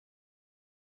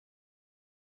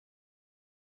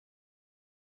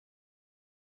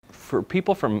for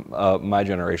people from my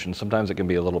generation, sometimes it can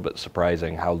be a little bit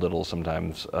surprising how little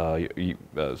sometimes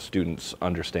students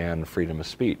understand freedom of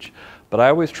speech. But I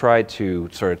always try to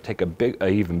sort of take a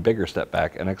even bigger step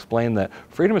back and explain that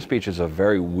freedom of speech is a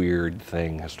very weird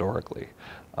thing historically.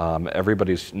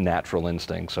 Everybody's natural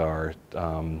instincts are,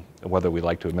 whether we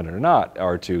like to admit it or not,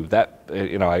 are to that,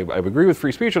 you know, I agree with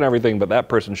free speech and everything, but that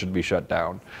person should be shut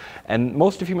down. And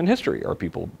most of human history are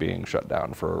people being shut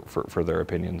down for their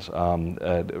opinions.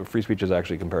 Free speech is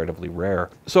actually comparatively rare.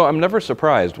 So I'm never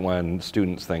surprised when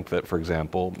students think that, for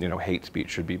example, you know, hate speech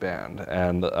should be banned.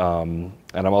 And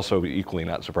I'm also equally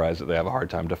not surprised that they have a hard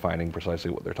time defining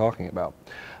precisely what they're talking about.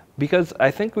 Because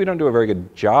I think we don't do a very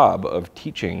good job of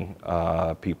teaching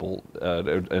people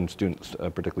and students,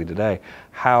 particularly today,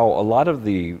 how a lot of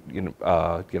the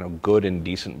good and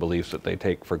decent beliefs that they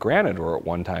take for granted were at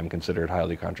one time considered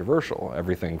highly controversial.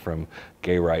 Everything from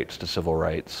gay rights to civil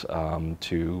rights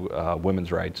to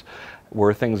women's rights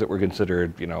were things that were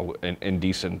considered, you know,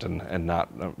 indecent and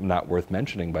not worth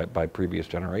mentioning by previous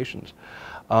generations.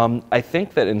 I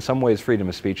think that in some ways freedom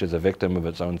of speech is a victim of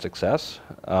its own success,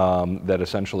 that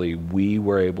essentially we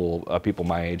were able, people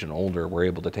my age and older, were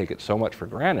able to take it so much for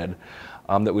granted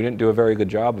that we didn't do a very good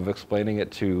job of explaining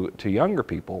it to younger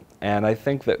people. And I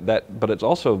think but it's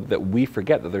also that we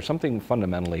forget that there's something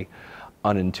fundamentally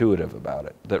unintuitive about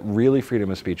it, that really freedom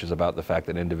of speech is about the fact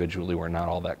that individually we're not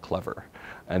all that clever,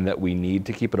 and that we need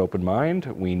to keep an open mind,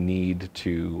 we need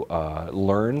to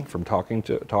learn from talking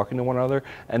to one another,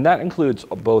 and that includes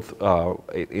both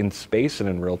in space and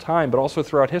in real time, but also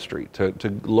throughout history, to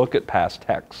look at past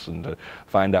texts and to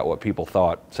find out what people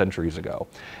thought centuries ago.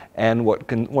 And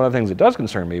one of the things that does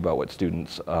concern me about what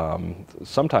students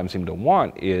sometimes seem to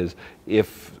want is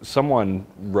if someone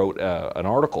wrote an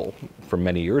article from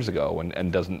many years ago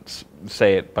and doesn't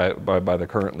say it by the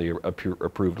currently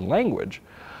approved language,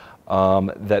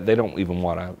 that they don't even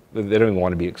want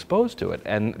to be exposed to it,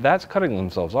 and that's cutting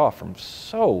themselves off from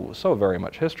so very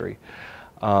much history.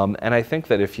 And I think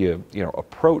that if you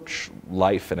approach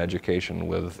life and education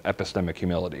with epistemic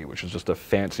humility, which is just a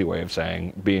fancy way of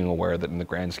saying being aware that in the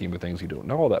grand scheme of things you don't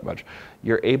know all that much,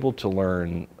 you're able to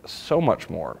learn so much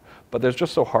more. But there's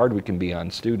just so hard we can be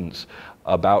on students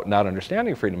about not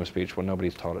understanding freedom of speech when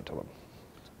nobody's taught it to them.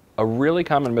 A really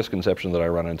common misconception that I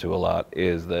run into a lot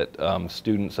is that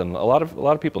students and a lot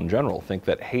of people in general think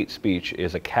that hate speech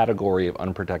is a category of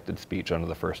unprotected speech under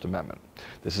the First Amendment.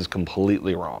 This is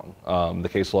completely wrong. The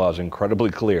case law is incredibly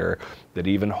clear that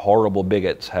even horrible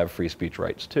bigots have free speech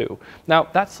rights too. Now,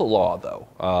 that's the law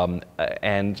though,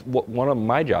 and one of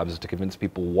my jobs is to convince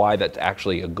people why that's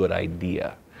actually a good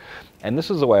idea. And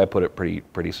this is the way I put it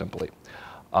pretty simply.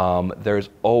 There's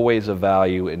always a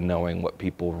value in knowing what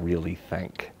people really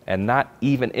think. And not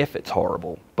even if it's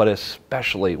horrible, but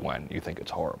especially when you think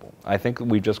it's horrible. I think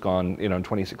we've just gone, in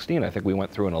 2016, I think we went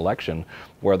through an election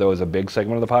where there was a big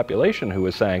segment of the population who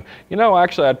was saying,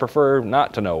 actually I'd prefer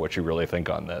not to know what you really think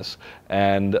on this.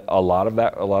 And a lot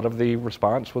of the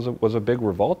response was a big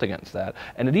revolt against that.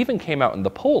 And it even came out in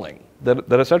the polling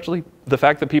that essentially the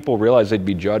fact that people realized they'd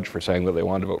be judged for saying that they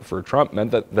wanted to vote for Trump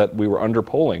meant that we were under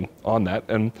polling on that,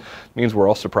 and means we're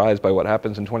all surprised by what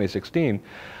happens in 2016.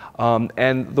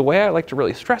 And the way I like to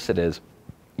really stress it is,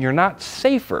 you're not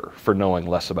safer for knowing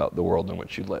less about the world in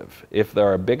which you live. If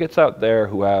there are bigots out there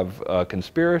who have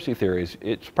conspiracy theories,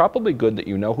 it's probably good that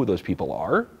you know who those people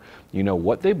are, you know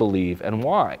what they believe and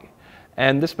why.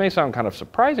 And this may sound kind of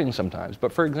surprising sometimes,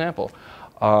 but for example,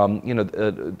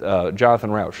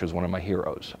 Jonathan Rauch is one of my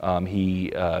heroes.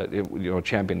 He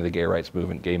championed the gay rights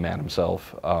movement, gay man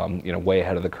himself, way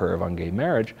ahead of the curve on gay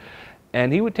marriage.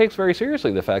 And he takes very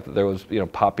seriously the fact that there was,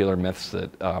 popular myths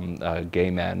that gay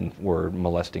men were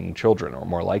molesting children or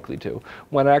more likely to.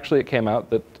 When actually it came out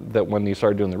that when you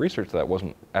started doing the research, that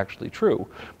wasn't actually true.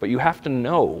 But you have to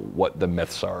know what the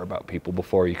myths are about people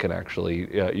before you can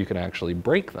actually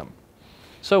break them.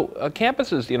 So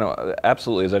campuses,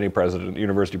 absolutely, as any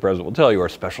university president will tell you, are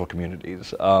special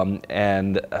communities.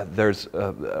 There's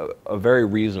a very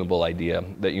reasonable idea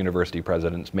that university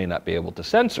presidents may not be able to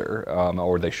censor,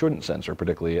 or they shouldn't censor,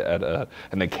 particularly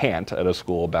and they can't at a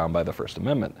school bound by the First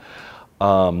Amendment.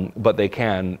 But they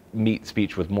can meet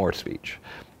speech with more speech.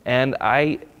 And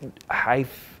I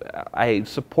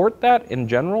support that in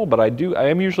general, but I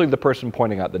am usually the person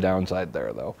pointing out the downside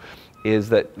there, though, is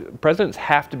that presidents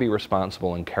have to be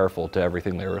responsible and careful to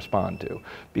everything they respond to.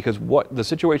 Because what the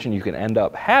situation you can end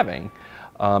up having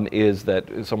is that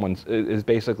is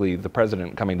basically the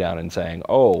president coming down and saying,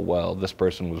 oh, well, this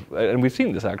person was, and we've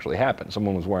seen this actually happen.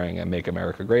 Someone was wearing a Make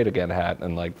America Great Again hat,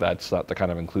 and like, that's not the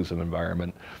kind of inclusive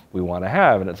environment we want to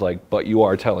have. And it's like, but you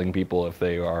are telling people if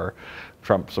they are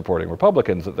Trump supporting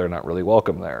Republicans that they're not really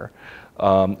welcome there.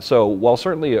 So while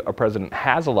certainly a president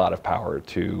has a lot of power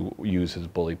to use his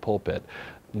bully pulpit,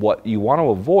 what you want to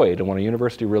avoid, and what a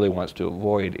university really wants to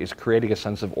avoid, is creating a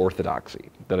sense of orthodoxy,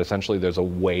 that essentially there's a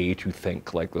way to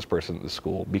think like this person at the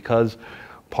school. Because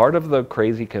part of the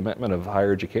crazy commitment of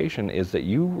higher education is that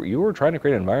you are trying to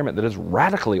create an environment that is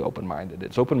radically open-minded.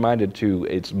 It's open-minded to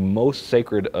its most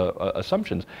sacred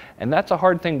assumptions, and that's a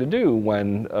hard thing to do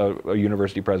when a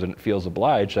university president feels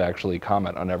obliged to actually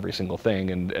comment on every single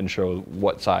thing and show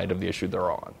what side of the issue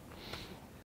they're on.